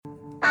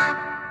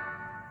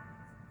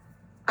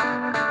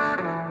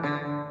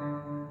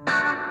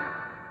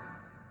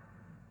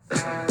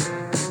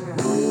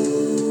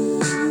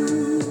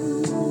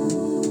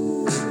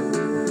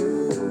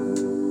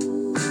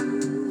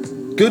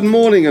Good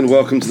morning and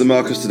welcome to the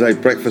Marcus Today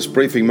Breakfast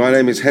Briefing. My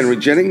name is Henry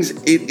Jennings.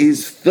 It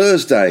is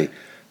Thursday,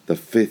 the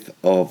 5th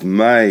of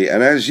May,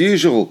 and as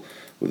usual,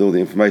 with all the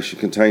information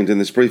contained in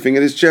this briefing,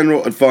 it is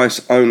general advice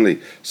only,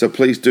 so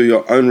please do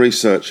your own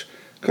research.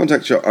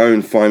 Contact your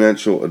own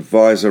financial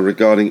advisor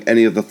regarding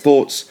any of the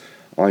thoughts,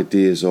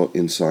 ideas or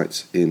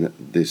insights in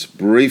this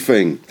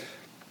briefing.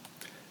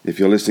 If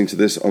you're listening to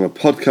this on a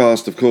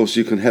podcast, of course,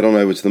 you can head on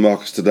over to the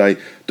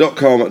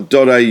marcustoday.com.au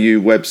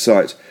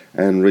website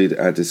and read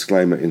our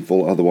disclaimer in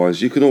full.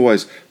 Otherwise, you can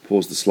always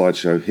pause the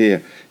slideshow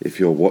here if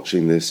you're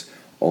watching this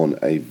on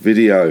a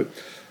video.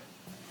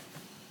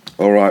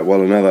 All right,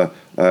 well, another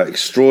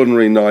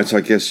extraordinary night,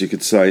 I guess you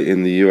could say,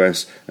 in the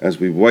US as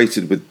we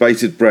waited with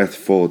bated breath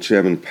for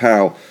Chairman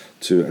Powell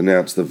to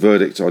announce the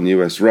verdict on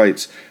US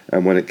rates.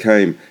 And when it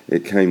came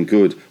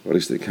good, or at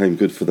least it came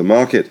good for the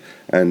market.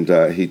 And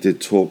he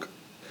did talk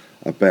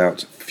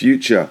about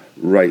future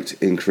rate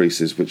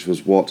increases, which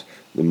was what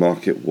the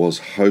market was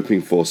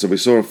hoping for. So we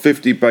saw a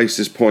 50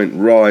 basis point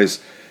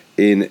rise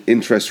in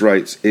interest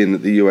rates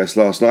in the US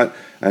last night,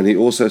 and he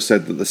also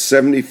said that the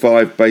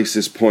 75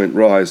 basis point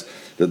rise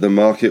that the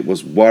market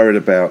was worried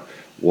about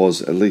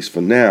was, at least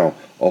for now,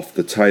 off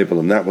the table,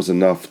 and that was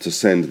enough to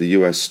send the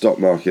US stock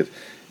market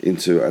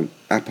into an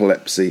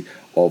apoplexy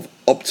of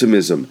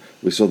optimism.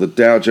 We saw the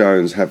Dow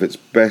Jones have its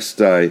best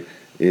day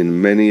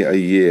in many a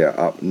year,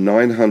 up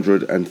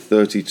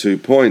 932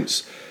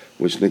 points,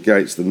 which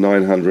negates the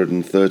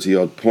 930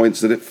 odd points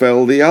that it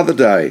fell the other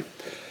day.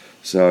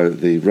 So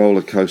the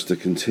roller coaster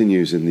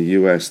continues in the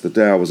US. The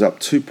Dow was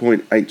up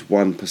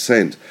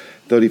 2.81%,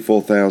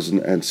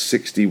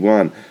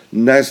 34,061.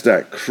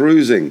 Nasdaq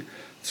cruising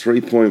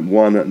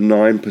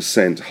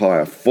 3.19%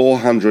 higher,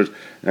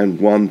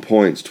 401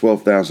 points,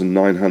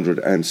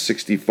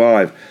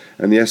 12,965.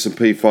 And the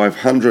S&P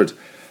 500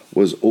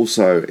 was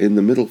also in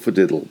the middle for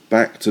diddle,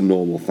 back to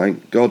normal,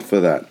 thank God for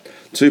that.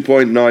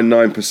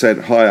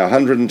 2.99% higher,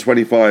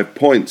 125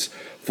 points,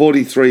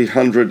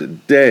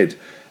 4,300 dead.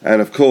 And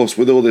of course,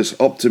 with all this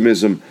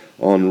optimism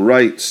on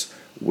rates,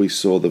 we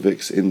saw the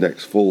VIX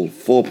index fall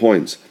 4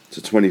 points to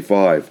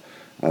 25,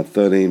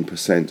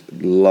 13%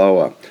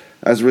 lower.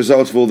 As a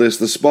result of all this,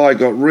 the SPY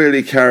got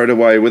really carried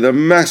away with a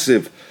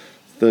massive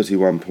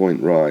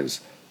 31-point rise,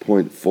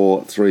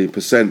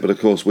 0.43%. But of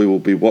course, we will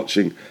be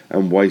watching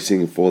and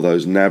waiting for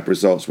those NAB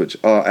results, which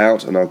are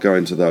out, and I'll go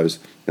into those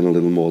in a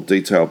little more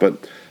detail.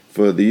 But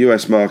for the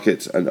US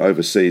markets and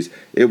overseas,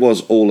 it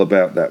was all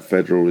about that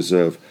Federal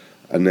Reserve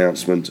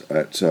announcement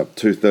at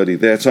 2:30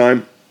 their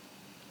time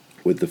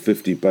with the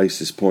 50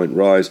 basis point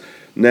rise.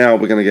 Now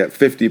we're going to get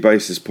 50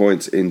 basis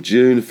points in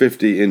June,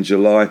 50 in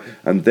July,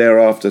 and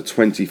thereafter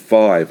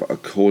 25,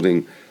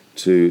 according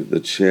to the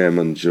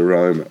chairman,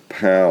 Jerome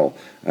Powell.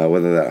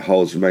 Whether that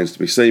holds remains to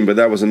be seen, but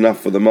that was enough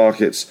for the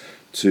markets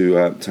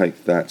to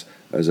take that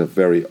as a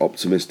very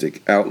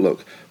optimistic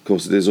outlook. Of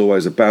course, it is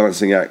always a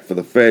balancing act for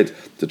the Fed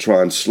to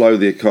try and slow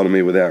the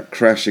economy without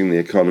crashing the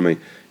economy.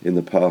 In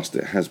the past,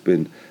 it has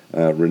been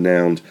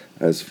renowned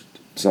as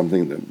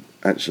something that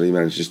actually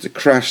manages to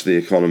crash the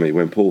economy.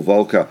 When Paul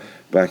Volcker,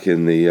 back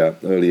in the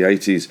early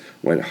 80s,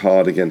 went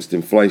hard against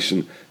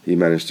inflation, he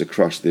managed to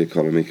crush the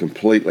economy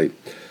completely.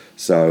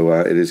 So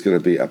it is going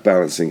to be a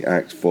balancing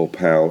act for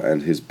Powell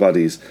and his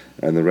buddies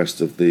and the rest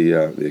of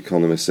the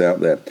economists out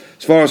there.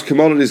 As far as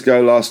commodities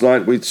go, last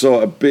night we saw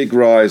a big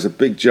rise, a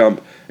big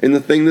jump in the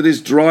thing that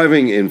is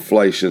driving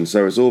inflation.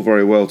 So it's all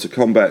very well to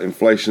combat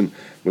inflation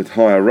with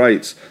higher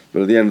rates,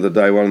 but at the end of the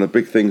day, one of the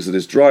big things that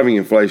is driving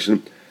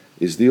inflation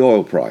is the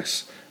oil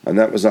price. And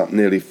that was up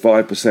nearly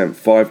 5%,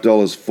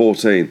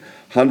 $5.14,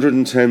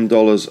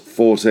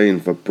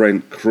 $110.14 for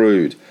Brent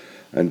crude.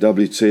 And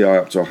WTI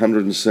up to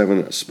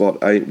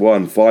 107.81,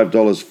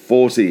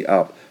 $5.40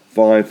 up,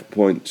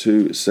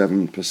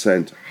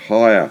 5.27%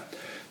 higher.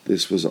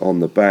 This was on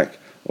the back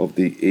of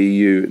the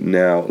EU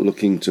now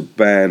looking to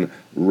ban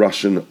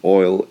Russian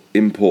oil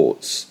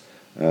imports.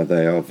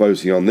 They are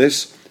voting on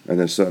this, and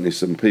there's certainly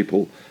some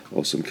people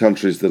or some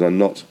countries that are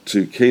not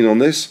too keen on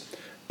this,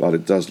 but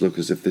it does look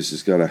as if this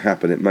is going to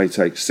happen. It may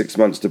take 6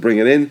 months to bring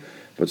it in,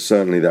 but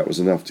certainly that was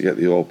enough to get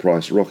the oil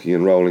price rocking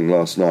and rolling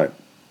last night.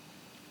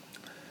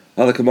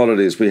 Other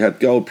commodities, we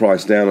had gold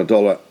price down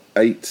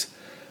 $1.80,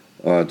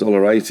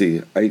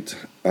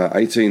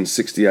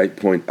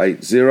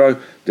 $1868.80,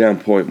 down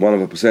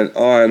 0.1%.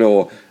 Iron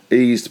ore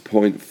eased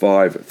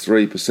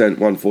 0.53%,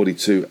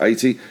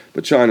 142.80,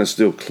 but China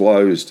still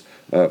closed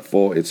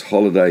for its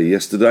holiday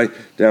yesterday,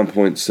 down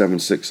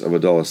 0.76 of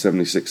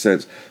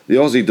 $1.76. The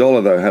Aussie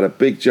dollar, though, had a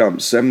big jump,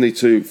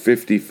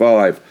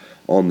 72.55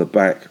 on the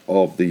back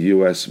of the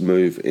US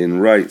move in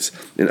rates.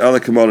 In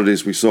other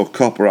commodities, we saw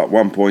copper up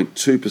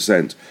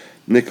 1.2%,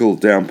 nickel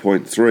down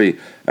 0.3%,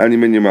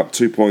 aluminium up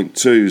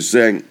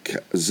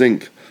 2.2%,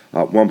 zinc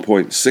up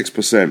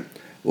 1.6%,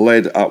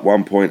 lead up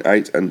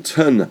 1.8%, and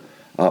tin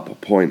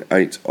up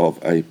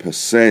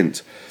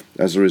 0.8%.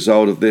 As a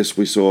result of this,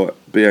 we saw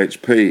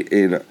BHP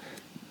in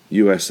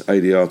US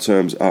ADR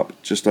terms up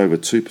just over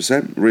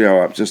 2%,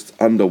 Rio up just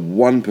under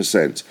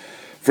 1%,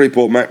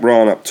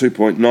 Freeport-McMoRan up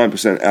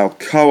 2.9%,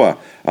 Alcoa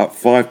up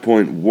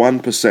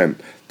 5.1%,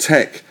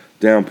 Teck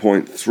down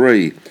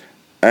 0.3%,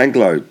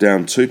 Anglo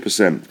down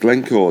 2%,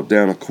 Glencore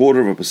down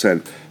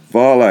 0.25%,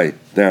 Vale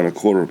down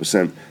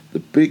 0.25%. The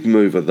big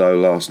mover, though,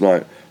 last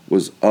night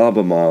was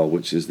Albemarle,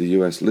 which is the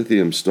US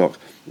lithium stock.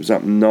 It was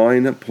up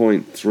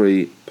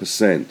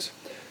 9.3%.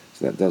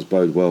 So that does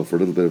bode well for a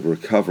little bit of a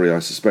recovery, I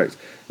suspect,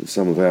 in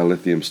some of our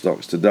lithium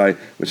stocks today,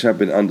 which have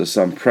been under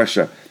some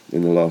pressure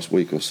in the last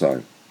week or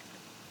so.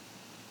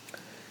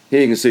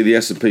 Here you can see the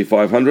S&P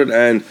 500,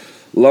 and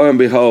lo and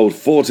behold,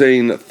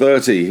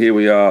 1430. Here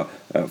we are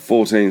at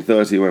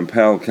 1430 when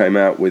Powell came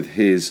out with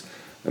his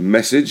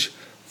message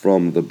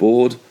from the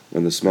board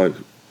when the smoke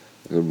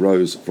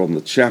rose from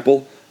the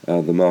chapel.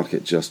 The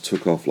market just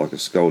took off like a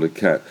scolded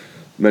cat.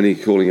 Many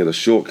calling it a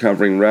short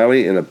covering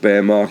rally in a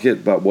bear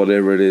market, but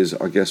whatever it is,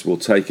 I guess we'll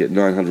take it.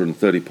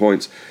 930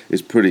 points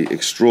is pretty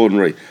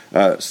extraordinary,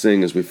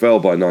 seeing as we fell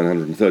by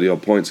 930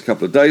 odd points a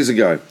couple of days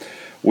ago.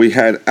 We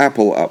had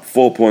Apple up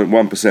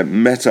 4.1%,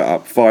 Meta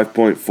up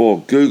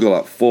 5.4%, Google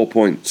up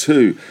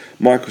 4.2%,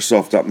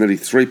 Microsoft up nearly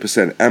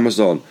 3%,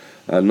 Amazon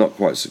not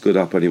quite so good,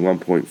 up only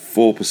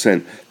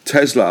 1.4%,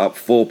 Tesla up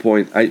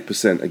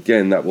 4.8%.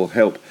 Again, that will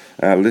help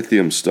our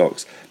lithium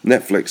stocks.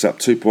 Netflix up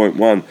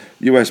 2.1%,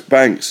 US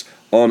banks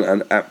on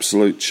an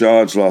absolute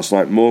charge last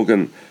night.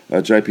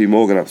 JP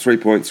Morgan up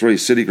 3.3%,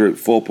 Citigroup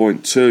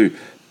 4.2%,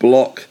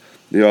 Block,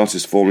 the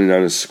artist formerly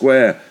known as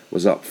Square,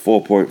 was up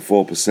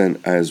 4.4%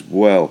 as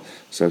well.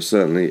 So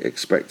certainly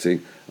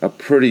expecting a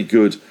pretty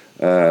good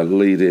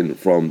lead-in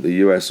from the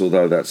US,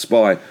 although that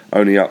SPY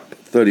only up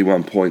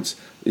 31 points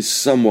is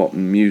somewhat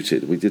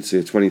muted. We did see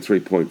a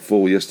 23-point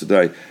fall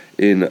yesterday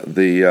in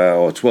the,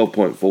 or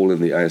 12-point fall in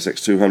the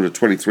ASX 200,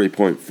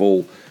 23-point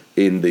fall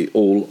in the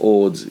All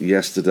Ords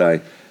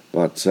yesterday.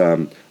 But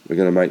we're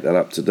going to make that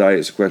up today.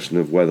 It's a question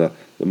of whether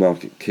the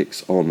market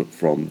kicks on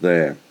from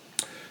there.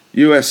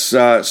 US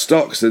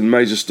stocks and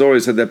major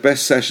stories had their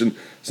best session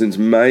since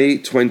May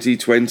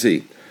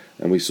 2020.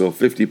 And we saw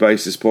 50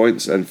 basis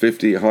points and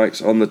 50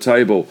 hikes on the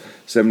table.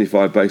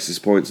 75 basis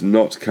points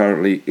not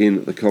currently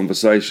in the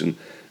conversation.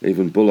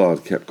 Even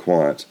Bullard kept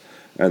quiet.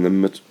 And the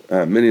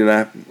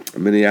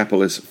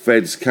Minneapolis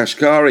Fed's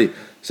Kashkari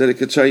said it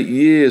could take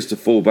years to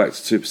fall back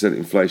to 2%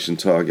 inflation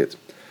target.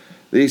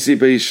 The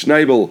ECB's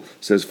Schnabel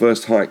says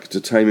first hike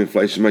to tame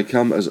inflation may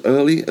come as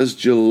early as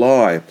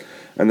July.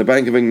 And the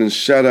Bank of England's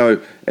shadow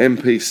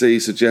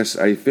MPC suggests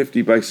a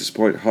 50 basis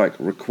point hike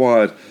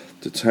required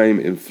to tame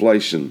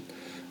inflation.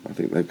 I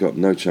think they've got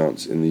no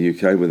chance in the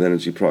UK with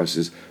energy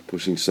prices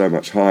pushing so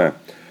much higher.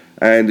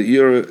 And the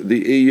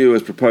EU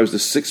has proposed a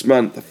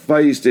 6-month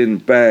phased-in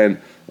ban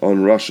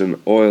on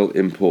Russian oil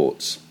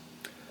imports.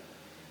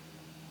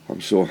 I'm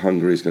sure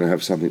Hungary is going to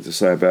have something to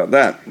say about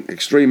that.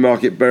 Extreme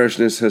market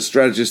bearishness has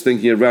strategists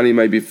thinking a rally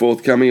may be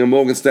forthcoming, and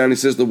Morgan Stanley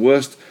says the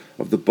worst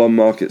of the bond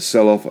market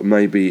sell-off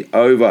may be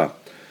over.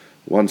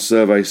 One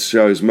survey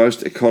shows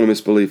most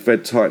economists believe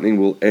Fed tightening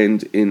will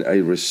end in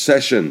a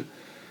recession.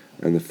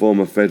 And the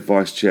former Fed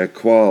Vice Chair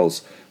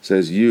Quarles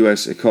says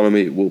US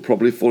economy will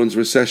probably fall into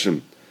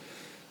recession.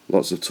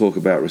 Lots of talk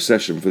about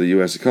recession for the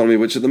US economy,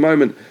 which at the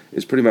moment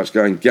is pretty much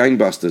going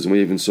gangbusters. And we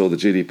even saw the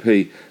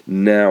GDP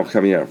now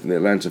coming out from the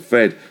Atlanta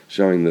Fed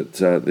showing that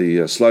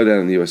the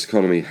slowdown in the US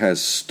economy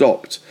has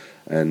stopped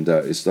and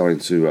is starting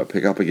to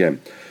pick up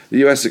again. The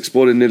US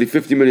exported nearly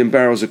 50 million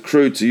barrels of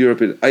crude to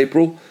Europe in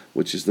April,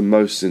 which is the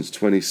most since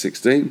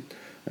 2016.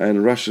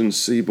 And Russian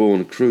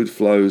seaborne crude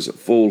flows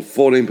fall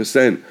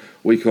 14%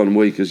 week on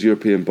week as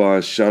European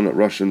buyers shun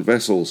Russian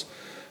vessels.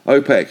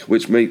 OPEC,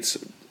 which meets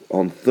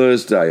on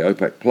Thursday,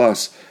 OPEC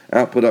Plus,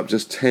 output up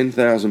just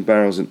 10,000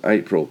 barrels in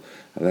April.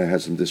 They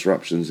had some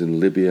disruptions in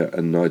Libya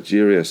and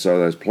Nigeria, so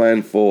those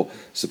planned for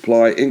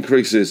supply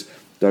increases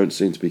don't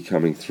seem to be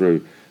coming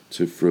through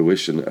to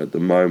fruition at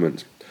the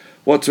moment.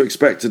 What to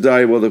expect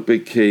today? Well, the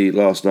big key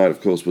last night,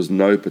 of course, was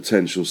no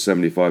potential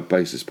 75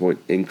 basis point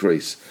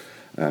increase.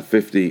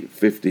 50,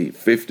 50,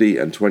 50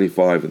 and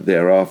 25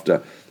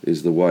 thereafter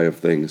is the way of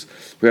things.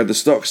 We had the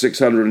Stoxx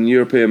 600 and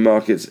European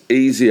markets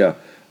easier,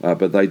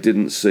 but they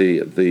didn't see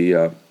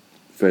the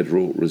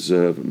Federal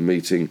Reserve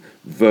meeting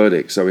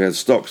verdict. So we had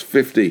Stoxx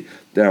 50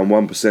 down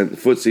 1%, the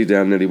FTSE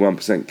down nearly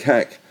 1%,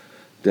 CAC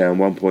down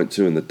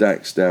 1.2% and the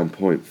DAX down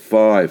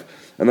 0.5%.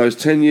 And those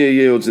 10-year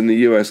yields in the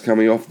US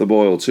coming off the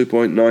boil,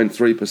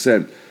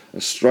 2.93%.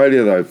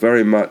 Australia, though,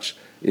 very much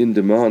in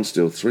demand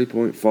still,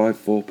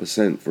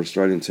 3.54% for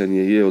Australian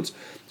 10-year yields.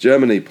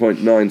 Germany,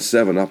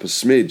 0.97%, up a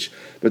smidge.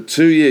 But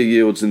 2-year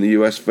yields in the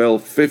US fell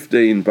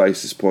 15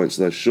 basis points.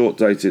 Those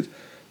short-dated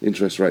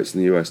interest rates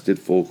in the US did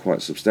fall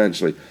quite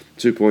substantially,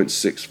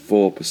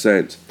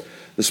 2.64%.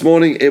 This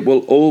morning, it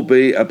will all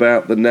be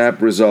about the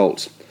NAB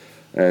result.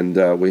 And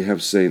we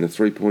have seen a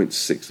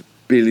 $3.6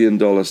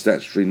 billion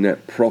statutory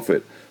net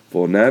profit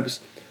for NABs,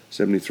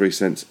 73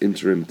 cents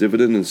interim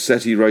dividend, and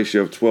SETI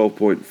ratio of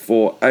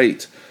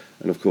 12.48.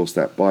 And of course,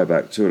 that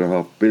buyback,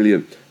 $2.5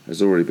 billion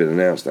has already been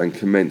announced and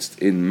commenced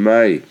in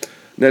May.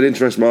 Net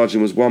interest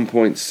margin was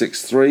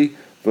 1.63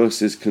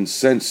 versus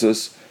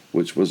consensus,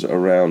 which was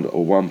around a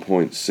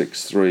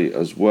 1.63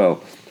 as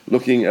well.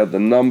 Looking at the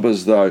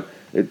numbers, though,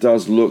 it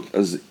does look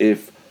as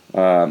if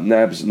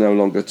NAB's no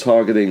longer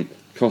targeting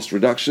cost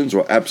reductions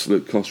or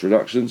absolute cost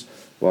reductions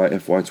by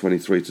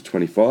FY23 to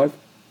 25.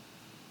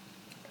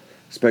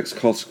 Expects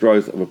cost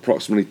growth of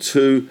approximately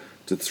 2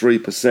 to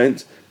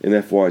 3% in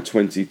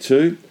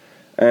FY22,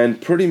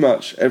 and pretty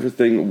much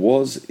everything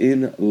was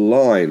in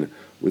line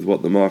with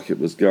what the market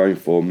was going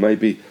for.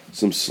 Maybe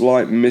some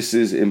slight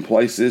misses in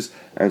places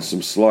and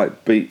some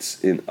slight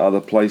beats in other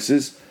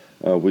places.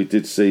 We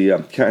did see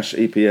cash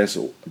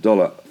EPS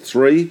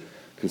 $1.03,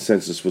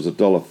 consensus was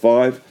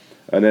 $1.05,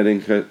 and net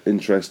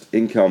interest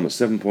income at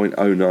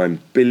 7.09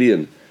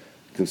 billion,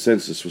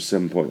 consensus was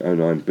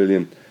 7.09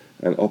 billion,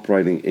 and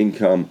operating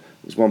income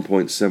was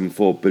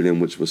 1.74 billion,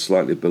 which was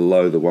slightly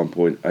below the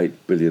 1.8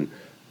 billion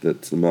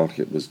that the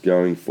market was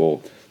going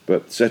for.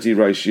 But SETI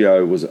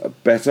ratio was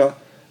better,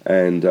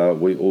 and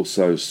we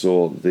also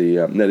saw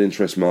the net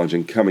interest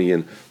margin coming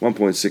in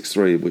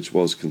 1.63, which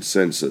was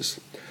consensus.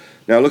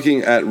 Now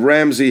looking at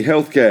Ramsay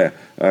Healthcare,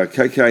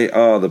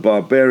 KKR, the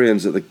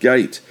barbarians at the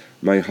gate,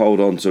 may hold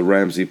on to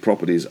Ramsay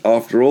Properties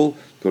after all,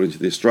 according to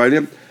the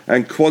Australian.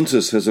 And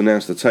Qantas has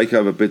announced a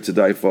takeover bid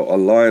today for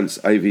Alliance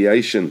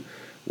Aviation,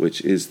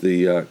 which is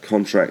the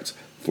contract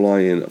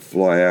fly-in,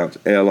 fly-out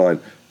airline.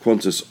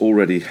 Qantas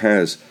already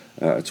has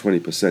a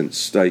 20%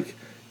 stake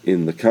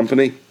in the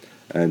company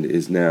and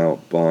is now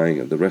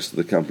buying the rest of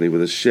the company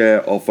with a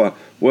share offer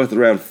worth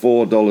around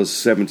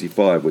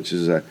 $4.75, which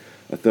is a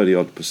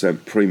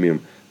 30-odd%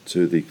 premium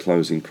to the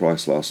closing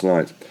price last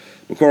night.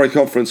 Macquarie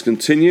Conference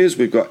continues.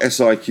 We've got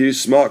SIQ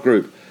Smart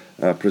Group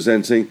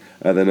presenting.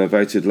 The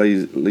novated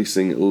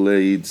leasing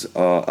leads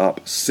are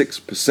up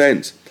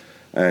 6%,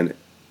 and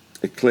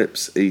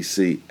Eclipse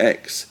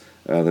ECX,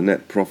 the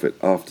net profit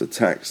after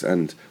tax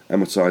and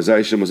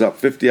amortization, was up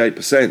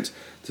 58%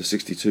 to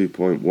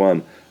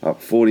 62.1,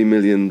 up $40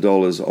 million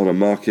on a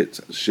market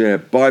share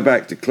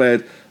buyback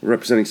declared,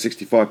 representing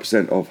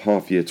 65% of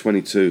half-year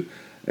 22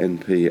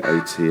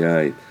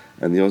 NPATA,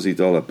 and the Aussie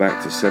dollar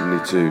back to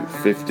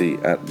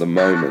 72.50 at the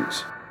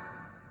moment.